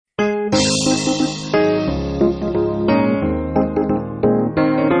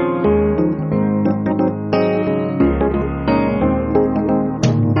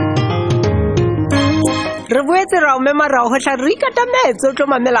ntse ra o memara go tla re ikatametse o tlo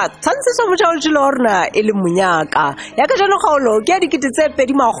mamela tshwantshiso motšhaotši le orena e le Monyaka ya ka jalo kgaolo ke ya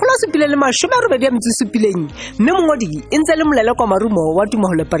 2087 mme mongodi e ntse le Molele kwa Marumo wa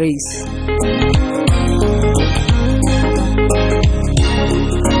Tumahole Paris.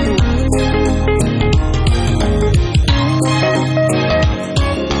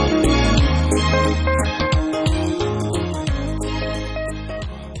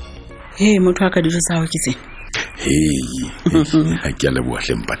 Hey, motho wa ka dijo tsa hao ke tse. Hey, ha ke a leboha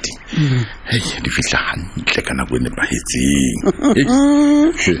hlempati. Hey, di fihla hantle kana go ne bahetseng.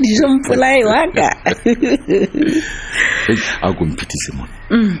 Dijo mpolai wa ka. Hey, a go mpitise mona.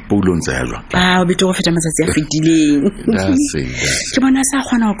 Paulong tsa ya jwang. O bito go feta matsatsi a fetileng. Ke bona sa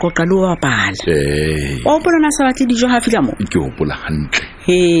kgona go qoqa le wa bala. O bona sa batle dijo ha fila mo. Ke hopola hantle.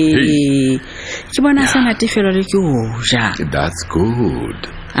 Hey, ke bona sa natefelo le ke o ja. That's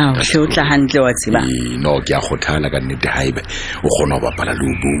good. Hle o tla hantle wa tseba. No, ke a khothala ka nnete haibe o kgona go bapala le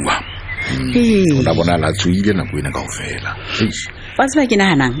o bua. O la bona la tsuile na go ena kaofela. Wa tseba ke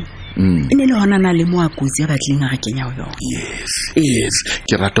nahanang e ne le hona na le moakutsi a batleng a kenya ho yona. Yes,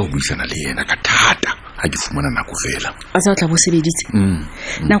 ke rata go buisana le yena ka thata ha ke fumana nako fela. A sa tla bo sebeditse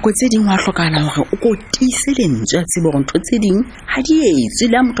nako tse ding wa hlokala hore o ko tise lentswe a tsebo ntho tse ding ha di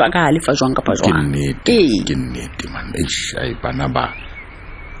etse la motho a ka lefa jwang ka pa jwang. Ke nnete man, ai bana ba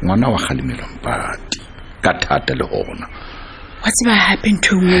ngwana wa Kgalemelo Mpati ka thata le hona. Wa tseba hape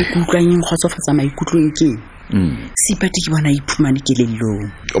ntho e nngwe kutlwang nkgotsofatsa maikutlong ke Sipati ke bona iphumane ke lelong.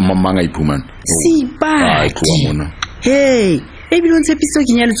 O mamanga iphumane. Sipati. Hey, e bile ntse piso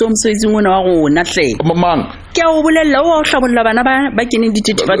ke nyale tso mosebetsi ngwana wa rona hle. O mamanga. Ke a o bolella o hlabolla bana ba keneng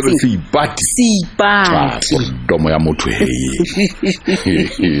dithethefatsing. Sipati. Domo ya motho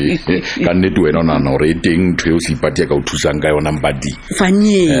ka nnete wena o nana hore e teng ntho eo Sipati ya ka o thusang ka yona Mpati.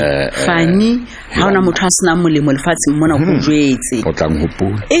 Fani ha ona motho a sena molemo lefatsheng mona go jwetse. O tlang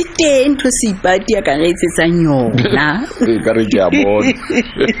hopola. E teng ntho Sipati ya ka re etsetsang yona. Ka re ke a bona.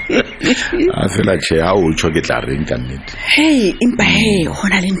 A fela che ha o tsho ke tla reng ka nnete. Hey, empa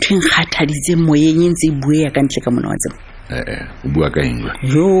hona le ntho nkgathaditse moyeng ntse bue ya ka ntle ka mona wa tseba. O bua ka eng jwa?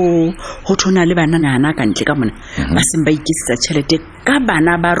 Yo, ho thona le bana nana ka ntle ka mona ba seng ba ikisitsa tšhelete ka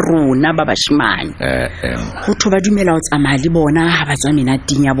bana ba rona ba bashimane. Ho thoba dumela o tsamaya le bona ha ba tswa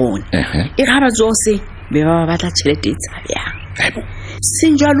menating ya bona. E ga ba tsose be ba batla tšhelete e tsaya.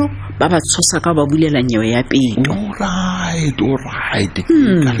 Senjalo ba ba tshosa ka ba bulela nyewe ya peto. Alright.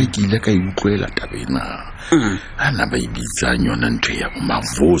 Ka re ke ile ka utlwela tabena. Ana ba ibitsa yona ntwe ya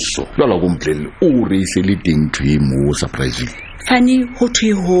mavoso lola go mplele o re se le teng ntwe mo surprise. Fani ho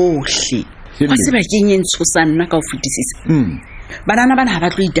thwe hohle wa se ba kenyeng tshosana ka o fetisisa. Banana bana ha ba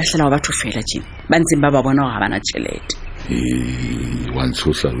tlo itahlela wa batho fela tjena ba ntseng ba ba bona hore ha bana tšhelete. Wa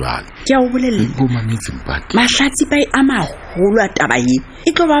ntshosa jwale ke a o bolella go mametsi Mpati mahlatsi ba a maholo a taba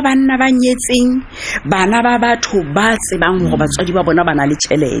e tlo ba banna ba nyetseng bana ba batho ba tsebang hore batswadi ba bona bana le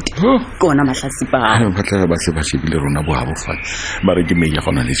tšhelete ke ona mahlatsi ba batla ba se ba shebile rona bo ha bo fa ba re ke meya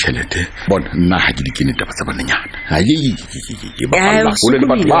gona le tšhelete bona nna ha ke dikene taba tsa bananyana ba ba go le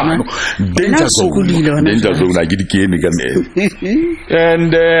batho ba no danger zone ha ke dikene ka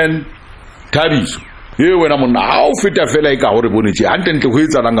and then Thabiso wena monna ha o feta fela e ka hore bonetse hantle go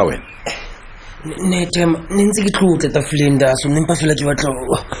etsa langa wena Netem ntse ke tlotla tafoleng da so nempa fela ke batla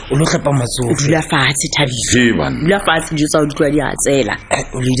o lo hlapa matsogo. Dula fatshe Thabiso. Dula fatshe di tsa o ditwa di a tsela.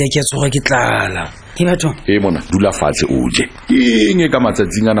 O le di ke tsoga ke tlala. Ke batho mona dula fatshe o je eng ka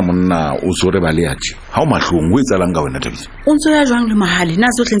matsatsing ana monna o so re bale ati ha o mahlong o etsa langa wena Thabiso. O ntso ya jwang le mahale na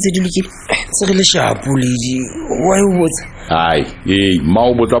tsohle ntse di lokile se re le shapo ledi wa e botsa. Ai ma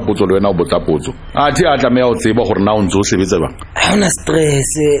o botsa potso le wena o botsa potso a thi a tlameya o tseba gore na o ntse o sebetsa jwang. Ha ona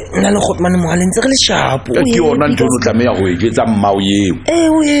stress nna le gotmane mo haleng tse re le shapo ke yona ntho o tlameya go etsa mmao yeo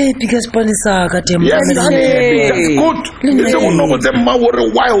o because palisa ka tema good le go no go tsemma gore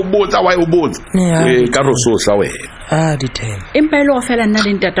why o botsa ka ro so sa wena di tem empa ile go fela nna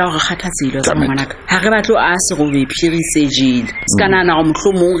le ntata go kgathatsilo sa ngwanaka ha re batlo a se go be phirise jile skana na go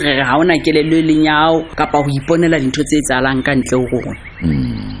mohlomong re ha ona kelelo le nyao kapa go iponela dintho tse tsalang ka ntle go rona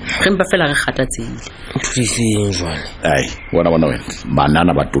rempa fela re kgathatsile o thudifeng jwale ai bona wena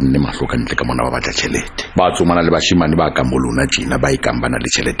banana ba tonne mahlo ka ntle ka mona ba batla tšhelete ba tsomana le bashimane ba ka molona tjena ba ikambana le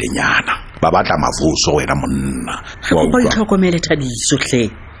tšhelete nyana ba batla mavuso wena monna go itlhokomele Thabiso hle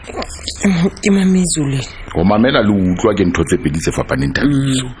ke mamezole go mamela le utlwa ke ntho tse pedi tse fapaneng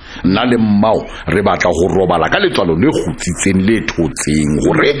Thabiso. Nna le mmao re batla go robala ka letswalo le kgutsitseng le thotseng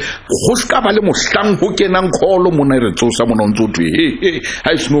gore go ska ba le mohlang go kenang kholo mona re tsosa mona ntse o thwe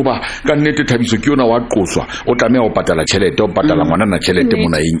ha isno ba ka nnete Thabiso ke yona wa qoswa o tlamea o patala tšhelete o patala ngwana na tšhelete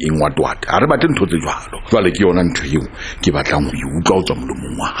mona eng watwata ha re batle ntho tse jwalo jwale ke yona ntho eo ke batlang go e utlwa o tswa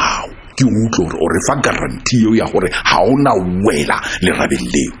molomong wa hao ke utlwa gore o re fa guarantee eo ya gore ha ona wela le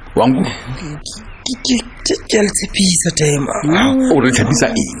rabelleng wangu ke a le tshepisa tema o re tshepisa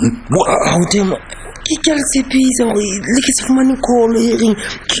eng ao tema ke a le tshepisa gore le ke se fumane call e reng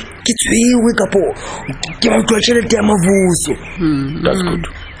ke tshwewe kapo ke utlwa tšhelete ya mabuso. That's good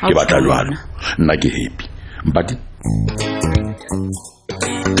ke batla jwalo nna ke happy mpati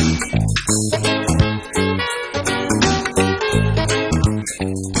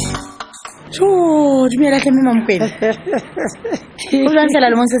dumela hle mme Mamkwena o jwang fela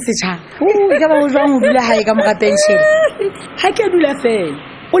le mong se setšha o ka ba o jwang o dula hae ka moga pension ha ke dula fela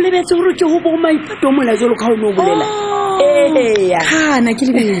o lebetse gore ke go bo maipato mona jalo ka o no bolela kana ke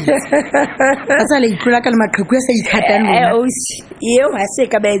lebetse a tsa le itlola ka le maqheku ya sa ikhatang lona eo ha se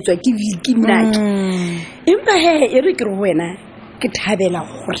ka ba etswa ke viki nnake empa he e re ke re ho wena ke thabela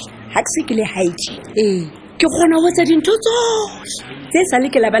gore ha ke se ke le haitse ke kgona ho tsa dintho tsohle tse sa le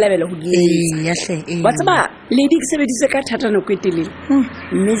ke labalabela ho di etsa wa tsaba le di ke sebedise ka thata nako e telele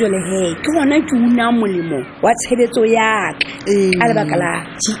mme jole he ke gona ke una molemo wa tshebetso ya ka lebaka la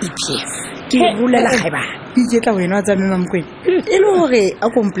GEPF ke rulela kgeba iketla wena wa tsa mme Mamkwena e le hore a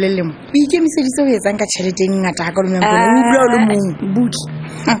komplelle mo o ikemiseditse ho etsang ka tšhelete e ngata ha ka lo Mamkwena o bua le mong buki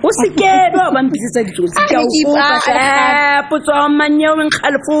o se ke ba mpitsetsa ditsotsi ke a o kopa potso manyeo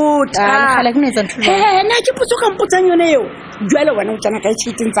nkgalefota khala ke no etsa ntho na ke potso ka mpotsang yone eo jwale wena o tsana ka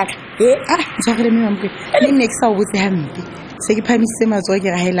tšhelete tsaka ntshwagele mme Mamkwena le nne ke sa o botse hampe se ke phamisitse matsogo ke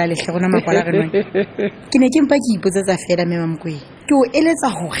rahela lehle gona makwala re nong ke ne ke mpa ke ipotsetsa fela mme Mamkwena ke o eletsa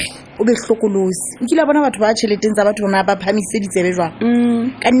gore o be hlokolosi o kile bona batho ba tšheleteng tsa batho bona ba phamisitse ditsebe jwang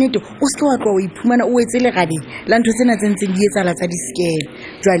ka nnete o se ke wa tloa o iphumana o etse legabeng la ntho tsena tse ntseng di etsala tsa di-scam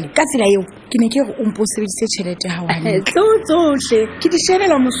jwale ka tsela eo ke ne ke re o mpo o sebedise tšhelete gaoane tsohle ke di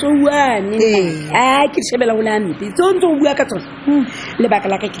shebela mosouane ke di shebela go le hampe tseo ntse o bua ka tsona lebaka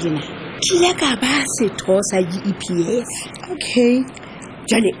la ka ke lena ke ile ka ba setho sa GEPF okay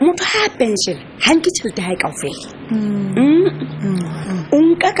jale motho ha pension ha nke tšhelete ha e ka ofela o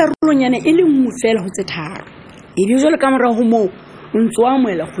nka karolonyana e le nngwe fela go tse tharo e be jalo ka morago moo o ntse o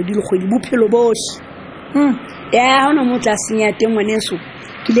amoela kgwedi le kgwedi bophelo bohle ya hona mo tlaseng ya teng ngwaneso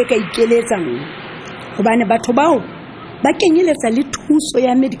ke ile ka ikeletsa nna gobane batho bao ba kenyeletsa le thuso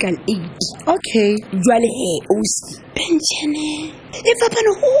ya medical aid okay jwale he pension e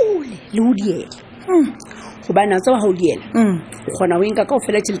fapane hole le ho diela gobane a tsa ha o diela o kgona ho enka ka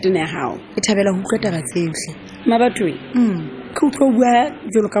ofela tšhelete ya hao e thabela ho utlwa taba tseohle mabatho ke utlwa bua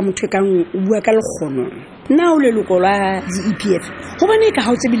jalo ka motho ka bua ka lekgono nna o leloko la GEPF gobane ka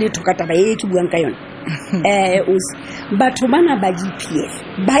ha o tsebile letho ka taba e ke buang ka yona batho bana ba GEPF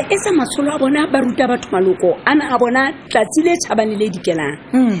ba etsa matsholo a bona ba ruta batho maloko ana a bona tlatsi le tšhabane le dikelang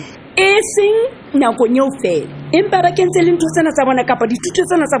e seng nakong eo fela empa ba kentse le ntho tsena tsa bona kapa dithuto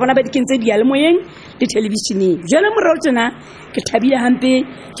tsena tsa bona ba di kentse diyalemoyeng le televisioneng jwale morao tjena ke thabile hampe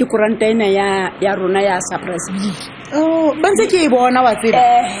ke koranta ena ya rona ya Surpriseville ba ntse ke e bona wa tseba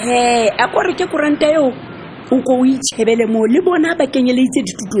a kore ke koranta eo o ko o itšhebele moo le bona ba kenyeleditse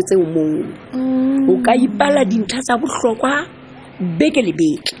dithuto tseo moo o ka ipala dintlha tsa bohlokwa beke le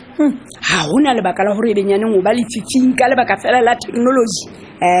beke ha hona lebaka la hore benyaneng o ba le fifing ka lebaka fela la technology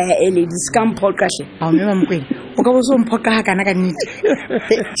le di-scam podcast a mme Mamkwena o ka bo so mphoqa ha kana ka nnete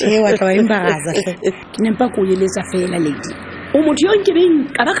tšhe wa tla wa embaraza ke ne mpa ko eletsa fela lady o motho yo nke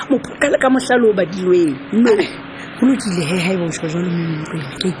beng ka ba ka mophoqa le ka mohlalo o badilweng no go lokile he ha e bo jwalo mme Mamkwena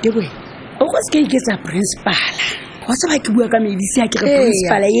ke iteboela o go se ke iketsa principala wa tsaba ke bua ka medisi ha ke re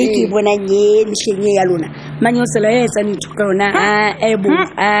principala ye ke bona nye lehleng ya lona manyosela ya etsa ntho ka yona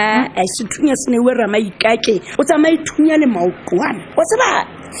a sethunya se ne we rama ikake o tsama ithunya le maotwana wa tsaba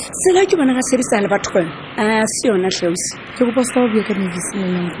sela ke bona ga sebisa le batho kona se yona hlausi ke go posta o bua ka medisi le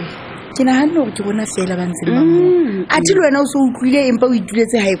Mamkwena ke nagane gore ke bona fela ba ntse mammo a ti le wena o se utlwile empa o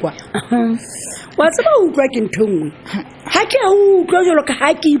ituletse hae kwa wa tsaba o utlwa ke ntho nngwe ha ke a utlwa jalo ka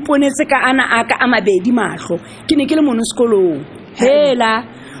ha ke iponetse ka ana aka a mabedi mahlo ke ne ke le mono sekolong hela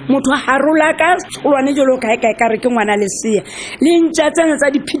motho harola ka tsholwane jalo ka ka re ke ngwana lesea le ntša tsena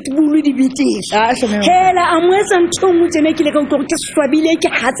tsa di-pitbull di-british hela a mo etsa ntho nngwe tsene ke le ka utlwa ke swabile ke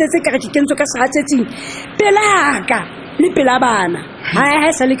hatsetse ka re ke kentse ka se hatsetseng pelaka le pela bana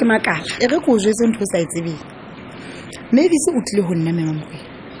ha sa le ke makala e re ko jwetse ntho sa e tsebile maybe se o tlile ho nna mme Mamkwena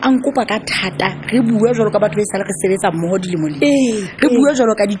a nkopa ka thata re bua jwalo ka batho ba sala re sebetsa mmoho dilemole re bua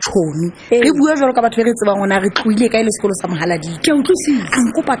jwalo ka dichomi re bua jwalo ka batho ba re tsebang ona re tloile ka ile sekolo sa mohaladi ke utlwisisa a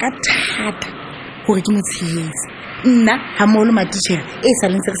nkopa ka thata hore ke motshiyetsi nna ha molo matitjhere e sa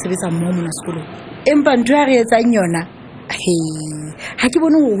lentse re sebetsa mmoho mona sekolong empa ntwe ya re etsang yona ha ke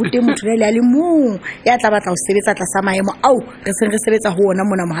bone ho teng motho le mo ya tla batla ho sebetsa tla sa maemo au re se re sebetsa ho ona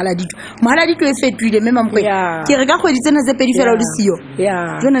mona mohaladito e fetwile mme mamkwe ke re ka kgwedi tsena tse pedi fela o le siyo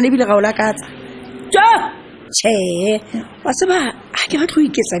jona ne bile ra o lakatsa che wa tseba ha ke batla ho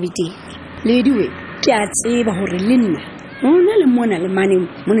iketsa beteng le diwe ke a tseba hore le nna ona le mona le mane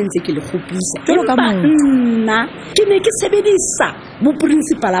mona ntse ke le khopisa jalo ka nna ke ne ke sebedisa bo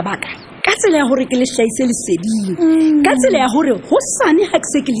principal baka ka tsela ya hore ke le hlaise leseding ka tsela ya hore ho sane ha ke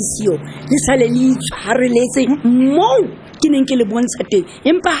se ke le siyo le sale le tshwareletse mo ke neng ke le bontsha teng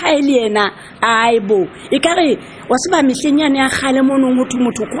empa ha ile yena aibo e kare wa se ba mehlenyane ya khale monong ho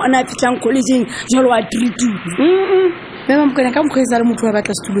thumotho ko ana fitlang college jalo wa treat beba mkena ka mkhweza le motho wa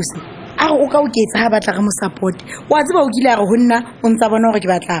batla setulo se a o ka o ketsa ha batla re mo support wa tseba o kile a re ho nna o ntsa bona hore ke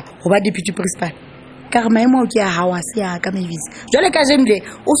batla ho ba deputy principal ka re maemo o ke a hawa se ya ka mevisi jwale ka jemle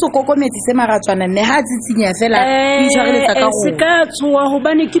o so kokometse se maratswana nne ha tsitsinya fela o itshwareletsa ka go se ka tsoa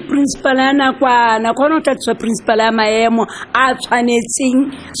hobane ke principal ya nakwana khona o tla tswa principal ya maemo a tshwanetseng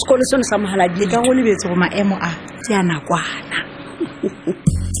sekolo sone sa mohaladi ka go lebetse go maemo a ke ya nakwana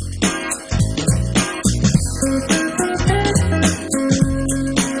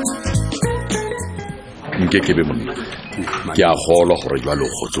nkekebe monna ke a kgolwa gore jwalo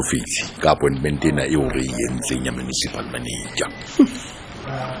kgotsofetse ka appointment ena eo re entseng ya municipal manager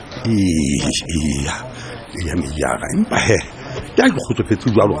ya Monyaka empa he ya ke kgotsofetse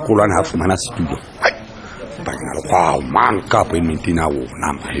jwalo kolwana ha fumana setulo ba ke na le kwa mang ka appointment ena ona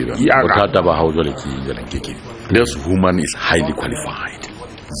ya bothata ba hao jwale ke nkekebe this woman is highly qualified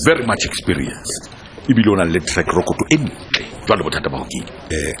very much experienced ibile ona le track record e ntle jwale bothata ba ho ke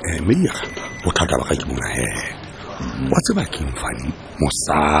Monyaka bothata ba ka ke bona he wa tseba ke mfani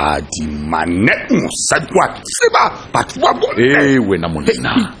mosadi wa tseba batho ba bona wena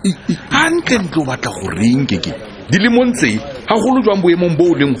monna hantle ntlo batla go reng ke dilemong tse ha go lo jwang boemong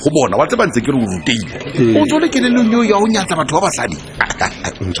bo leng go bona wa tseba ntse ke re o ruteile o tsole ke le lenyo ya o nyatsa batho ba basadi o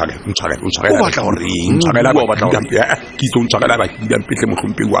batla go reng ke tlo ntshakela ba ke dampetle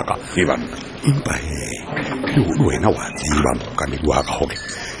mohlompe wa ka empa le wena wa tseba mokamedi wa ka gore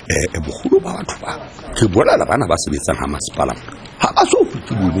bogolo ba batho ba ke bona la bana ba sebetsang ha masepala ha ba so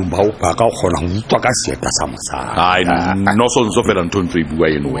fitile ba o ba ka kgona ho utlwa ka seeta sa mosadi no so fela ntho e bua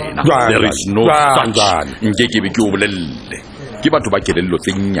eno wena there is no such nkekebe ke o bolelle ke batho ba kelello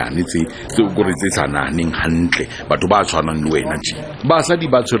tse nyane tse gore tse sananeng hantle batho ba tshwanang le wena je basadi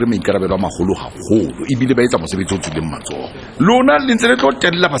ba tshwere maikarabelo a magolo haholo ebile ba etsa mosebetsi o tswileng matsogo lona le ntse le tlo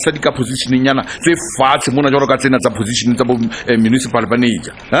tella basadi ka positioneng yana tse fatshe mona jalo ka tsena tsa position tsa bo municipal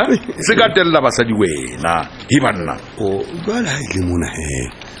manager se ka tella basadi wena he banna o bala ile mona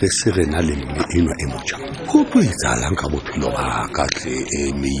le se rena le mme eno e moja go tlo etsalang ka bophelo ba ka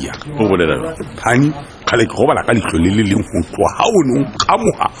tle meya o bolela phani khale ke go bala ka litlo le leng go twa ha o no ka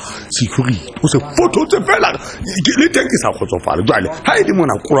moha security o se photo tse fela ke le teng ke sa khotsofala jwale ha ile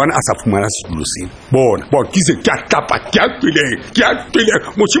mona kolwana a sa fumana setulo sena bona ke se ke tapa ke a pele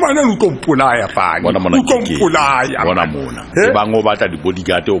moshimana o kompolaya fani o kompolaya bona mona e bango batla di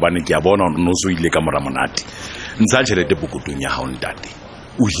bodyguard o bane ke a bona no so ile ka mora monate ntsha tšhelete pokotong ya hao ntate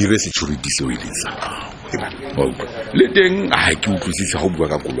o hire security se o ile sa le teng a ke utlwisisa go bua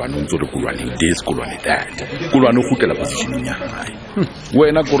ka kolwane o ntse re kolwane this kolwane that kolwane o gutela positioneng ya hae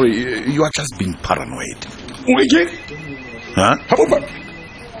wena kore you are just being paranoid o ke ha bo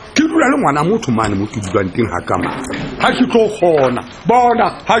ke dula le ngwana motho mane mo ke dulang teng ha ka ma ha ke tlo gona bona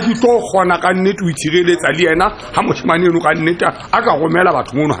ha ke tlo gona ka nnete o itshireletsa le yena ha moshimane eno ka nnete a ka romela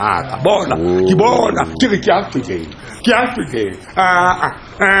batho mono ha bona ke bona ke re ke a tswetseng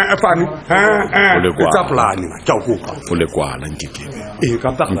fani tsa plane ka go ka o le kwala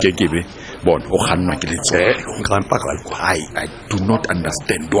nkekebe bona o khanwa ke letsogo nkampa ka le kwai I do not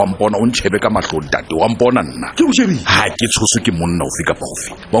understand wa mpona o ntshebe ka mahlo ntate wa mpona nna ke o shebi ha ke tshoso ke monna o fika pa go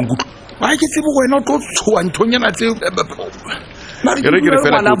fika wa ngutlo ba ke tsebo wena o tlo tshoa nthonyana tse ke re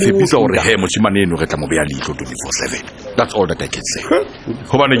fela go tshepisa gore he moshimane eno re tla mo beya leihlo 24/7 that's all that I can say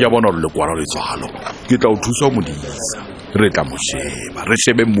gobane ke a bona gore le kwala le tswalo ke tla o thusa o modisa re tla mo sheba re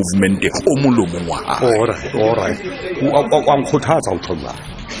shebe movement o molomong wa hae all right wa nkgothatsa o thola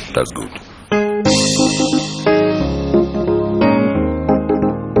that's good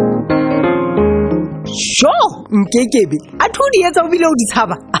nkekebe a thudi etsa o bile o di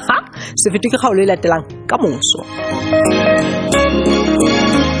tshaba se fete ke kgaolo e latelang ka moso